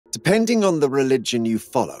Depending on the religion you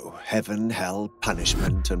follow, heaven, hell,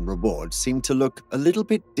 punishment, and reward seem to look a little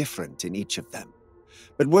bit different in each of them.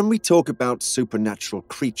 But when we talk about supernatural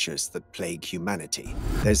creatures that plague humanity,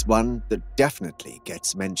 there's one that definitely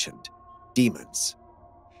gets mentioned: demons.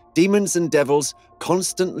 Demons and devils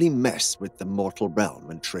constantly mess with the mortal realm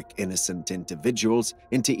and trick innocent individuals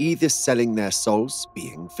into either selling their souls,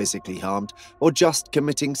 being physically harmed, or just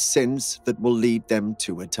committing sins that will lead them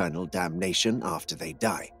to eternal damnation after they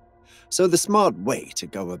die. So the smart way to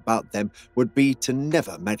go about them would be to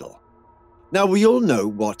never meddle. Now, we all know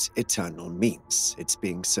what eternal means. It's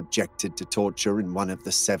being subjected to torture in one of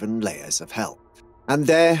the 7 layers of hell. And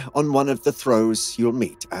there, on one of the thrones, you'll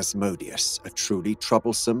meet Asmodeus, a truly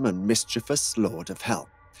troublesome and mischievous lord of hell.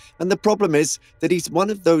 And the problem is that he's one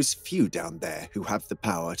of those few down there who have the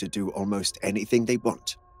power to do almost anything they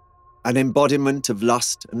want. An embodiment of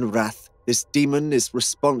lust and wrath, this demon is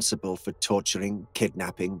responsible for torturing,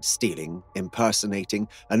 kidnapping, stealing, impersonating,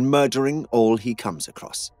 and murdering all he comes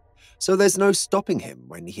across. So there's no stopping him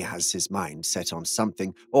when he has his mind set on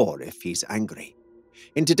something or if he's angry.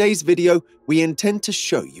 In today's video, we intend to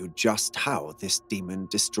show you just how this demon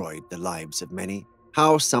destroyed the lives of many,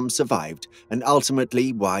 how some survived, and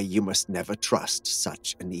ultimately why you must never trust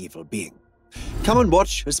such an evil being. Come and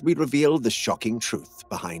watch as we reveal the shocking truth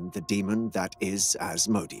behind the demon that is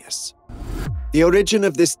Asmodeus. The origin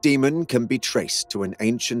of this demon can be traced to an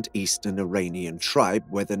ancient Eastern Iranian tribe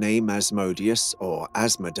where the name Asmodeus, or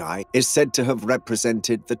Asmodai, is said to have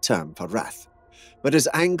represented the term for wrath. But as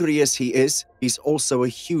angry as he is, he's also a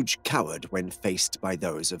huge coward when faced by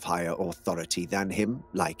those of higher authority than him,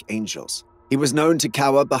 like angels. He was known to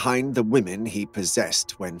cower behind the women he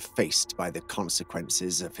possessed when faced by the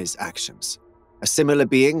consequences of his actions. A similar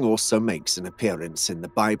being also makes an appearance in the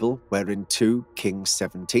Bible, where in 2 Kings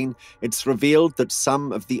 17, it's revealed that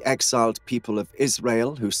some of the exiled people of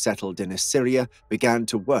Israel who settled in Assyria began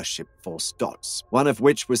to worship false gods, one of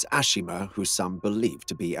which was Ashima, who some believe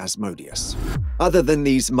to be Asmodeus. Other than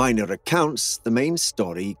these minor accounts, the main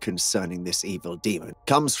story concerning this evil demon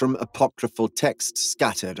comes from apocryphal texts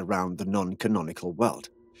scattered around the non-canonical world.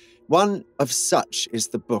 One of such is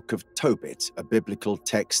the Book of Tobit, a biblical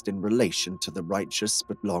text in relation to the righteous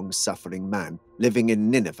but long-suffering man living in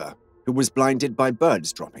Nineveh, who was blinded by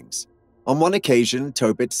birds' droppings. On one occasion,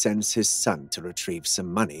 Tobit sends his son to retrieve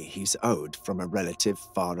some money he's owed from a relative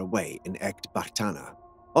far away in Ecbatana.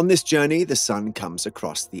 On this journey, the son comes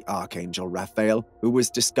across the archangel Raphael, who was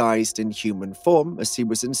disguised in human form as he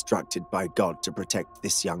was instructed by God to protect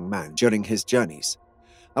this young man during his journeys.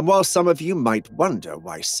 And while some of you might wonder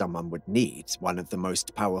why someone would need one of the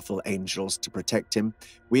most powerful angels to protect him,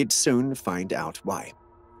 we'd soon find out why.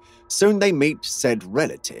 Soon they meet said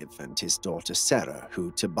relative and his daughter Sarah,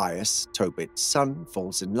 who Tobias, Tobit's son,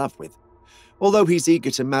 falls in love with. Although he's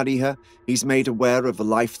eager to marry her, he's made aware of a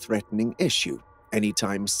life-threatening issue.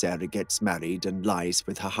 Anytime Sarah gets married and lies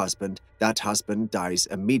with her husband, that husband dies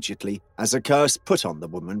immediately as a curse put on the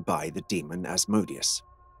woman by the demon Asmodeus.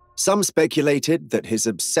 Some speculated that his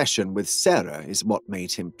obsession with Sarah is what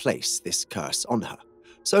made him place this curse on her.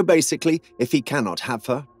 So basically, if he cannot have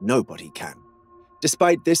her, nobody can.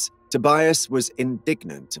 Despite this, Tobias was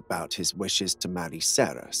indignant about his wishes to marry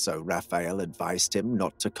Sarah, so Raphael advised him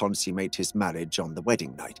not to consummate his marriage on the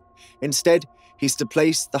wedding night. Instead, he's to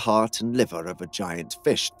place the heart and liver of a giant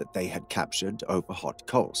fish that they had captured over hot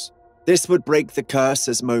coals. This would break the curse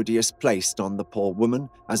Asmodeus placed on the poor woman,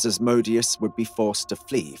 as Asmodeus would be forced to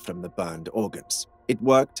flee from the burned organs. It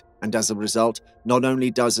worked, and as a result, not only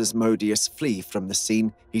does Asmodeus flee from the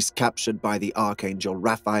scene, he's captured by the archangel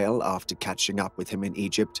Raphael after catching up with him in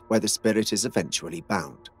Egypt, where the spirit is eventually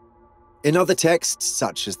bound. In other texts,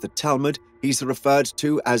 such as the Talmud, he's referred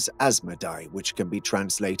to as Asmodai, which can be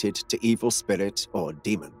translated to evil spirit or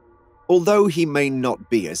demon. Although he may not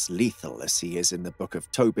be as lethal as he is in the Book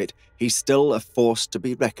of Tobit, he's still a force to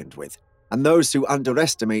be reckoned with, and those who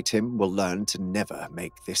underestimate him will learn to never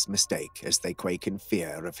make this mistake as they quake in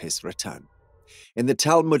fear of his return. In the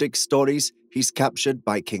Talmudic stories, he's captured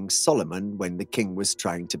by King Solomon when the king was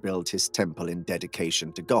trying to build his temple in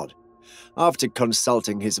dedication to God. After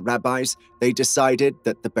consulting his rabbis, they decided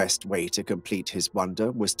that the best way to complete his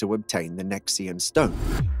wonder was to obtain the Nexian stone,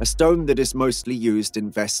 a stone that is mostly used in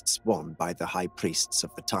vests worn by the high priests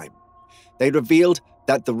of the time. They revealed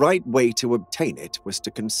that the right way to obtain it was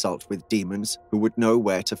to consult with demons who would know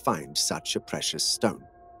where to find such a precious stone.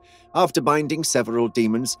 After binding several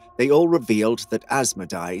demons, they all revealed that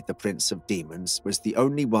Asmodai, the prince of demons, was the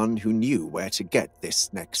only one who knew where to get this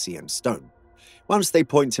Nexian stone. Once they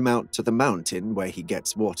point him out to the mountain where he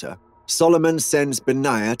gets water, Solomon sends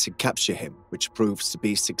Benaiah to capture him, which proves to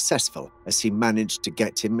be successful, as he managed to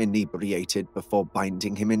get him inebriated before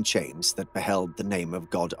binding him in chains that beheld the name of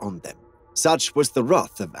God on them. Such was the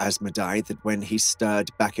wrath of Asmodeus that when he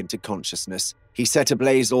stirred back into consciousness, he set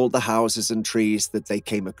ablaze all the houses and trees that they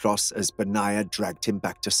came across as Benaiah dragged him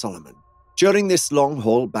back to Solomon. During this long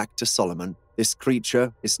haul back to Solomon, this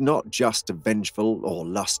creature is not just a vengeful or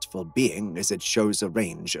lustful being, as it shows a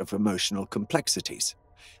range of emotional complexities.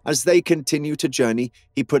 As they continue to journey,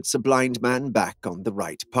 he puts a blind man back on the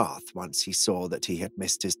right path once he saw that he had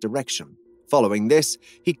missed his direction. Following this,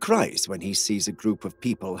 he cries when he sees a group of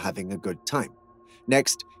people having a good time.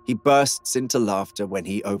 Next, he bursts into laughter when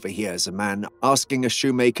he overhears a man asking a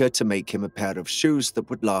shoemaker to make him a pair of shoes that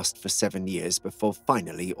would last for 7 years before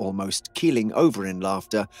finally almost keeling over in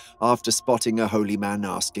laughter after spotting a holy man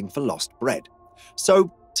asking for lost bread.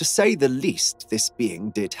 So, to say the least, this being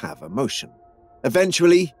did have emotion.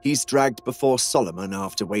 Eventually, he's dragged before Solomon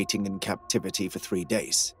after waiting in captivity for 3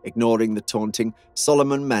 days. Ignoring the taunting,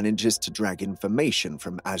 Solomon manages to drag information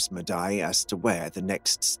from Asmodeus as to where the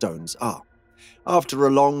next stones are. After a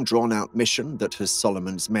long, drawn-out mission that has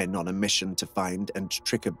Solomon's men on a mission to find and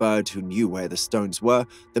trick a bird who knew where the stones were,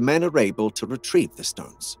 the men are able to retrieve the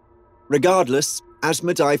stones. Regardless,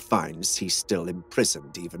 Asmodeus finds he's still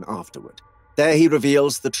imprisoned even afterward. There he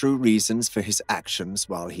reveals the true reasons for his actions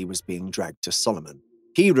while he was being dragged to Solomon.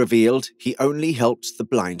 He revealed he only helped the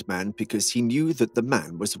blind man because he knew that the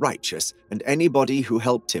man was righteous and anybody who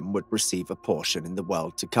helped him would receive a portion in the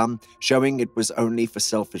world to come, showing it was only for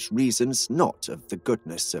selfish reasons, not of the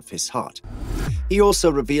goodness of his heart. He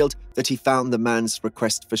also revealed that he found the man's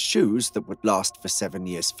request for shoes that would last for 7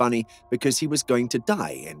 years funny because he was going to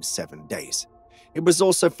die in 7 days. It was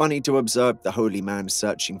also funny to observe the holy man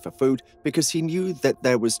searching for food because he knew that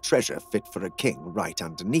there was treasure fit for a king right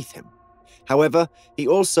underneath him. However, he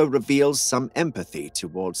also reveals some empathy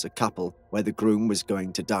towards a couple where the groom was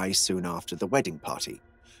going to die soon after the wedding party.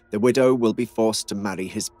 The widow will be forced to marry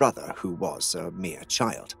his brother, who was a mere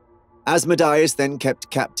child. Asmodeus is then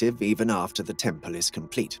kept captive even after the temple is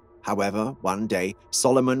complete. However, one day,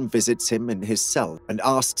 Solomon visits him in his cell and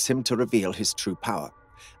asks him to reveal his true power.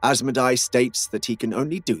 Asmodeus states that he can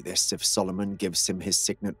only do this if Solomon gives him his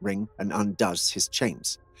signet ring and undoes his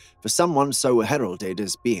chains. For someone so heralded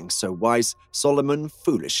as being so wise, Solomon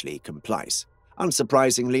foolishly complies.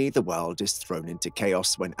 Unsurprisingly, the world is thrown into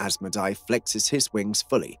chaos when Asmodeus flexes his wings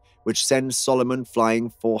fully, which sends Solomon flying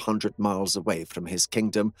 400 miles away from his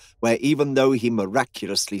kingdom, where even though he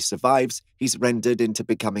miraculously survives, he's rendered into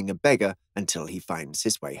becoming a beggar until he finds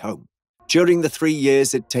his way home. During the 3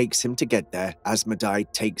 years it takes him to get there, Asmodeus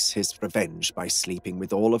takes his revenge by sleeping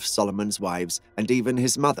with all of Solomon's wives and even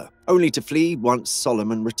his mother, only to flee once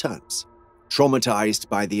Solomon returns. Traumatized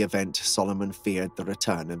by the event, Solomon feared the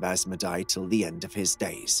return of Asmodeus till the end of his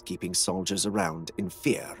days, keeping soldiers around in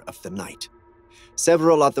fear of the night.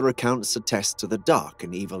 Several other accounts attest to the dark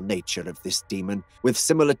and evil nature of this demon, with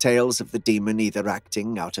similar tales of the demon either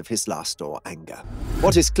acting out of his lust or anger.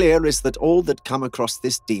 What is clear is that all that come across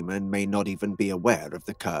this demon may not even be aware of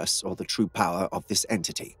the curse or the true power of this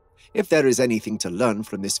entity. If there is anything to learn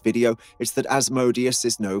from this video, it's that Asmodeus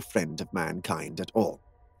is no friend of mankind at all.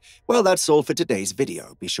 Well, that's all for today's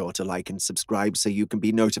video. Be sure to like and subscribe so you can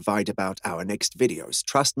be notified about our next videos.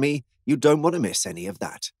 Trust me, you don't want to miss any of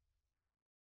that.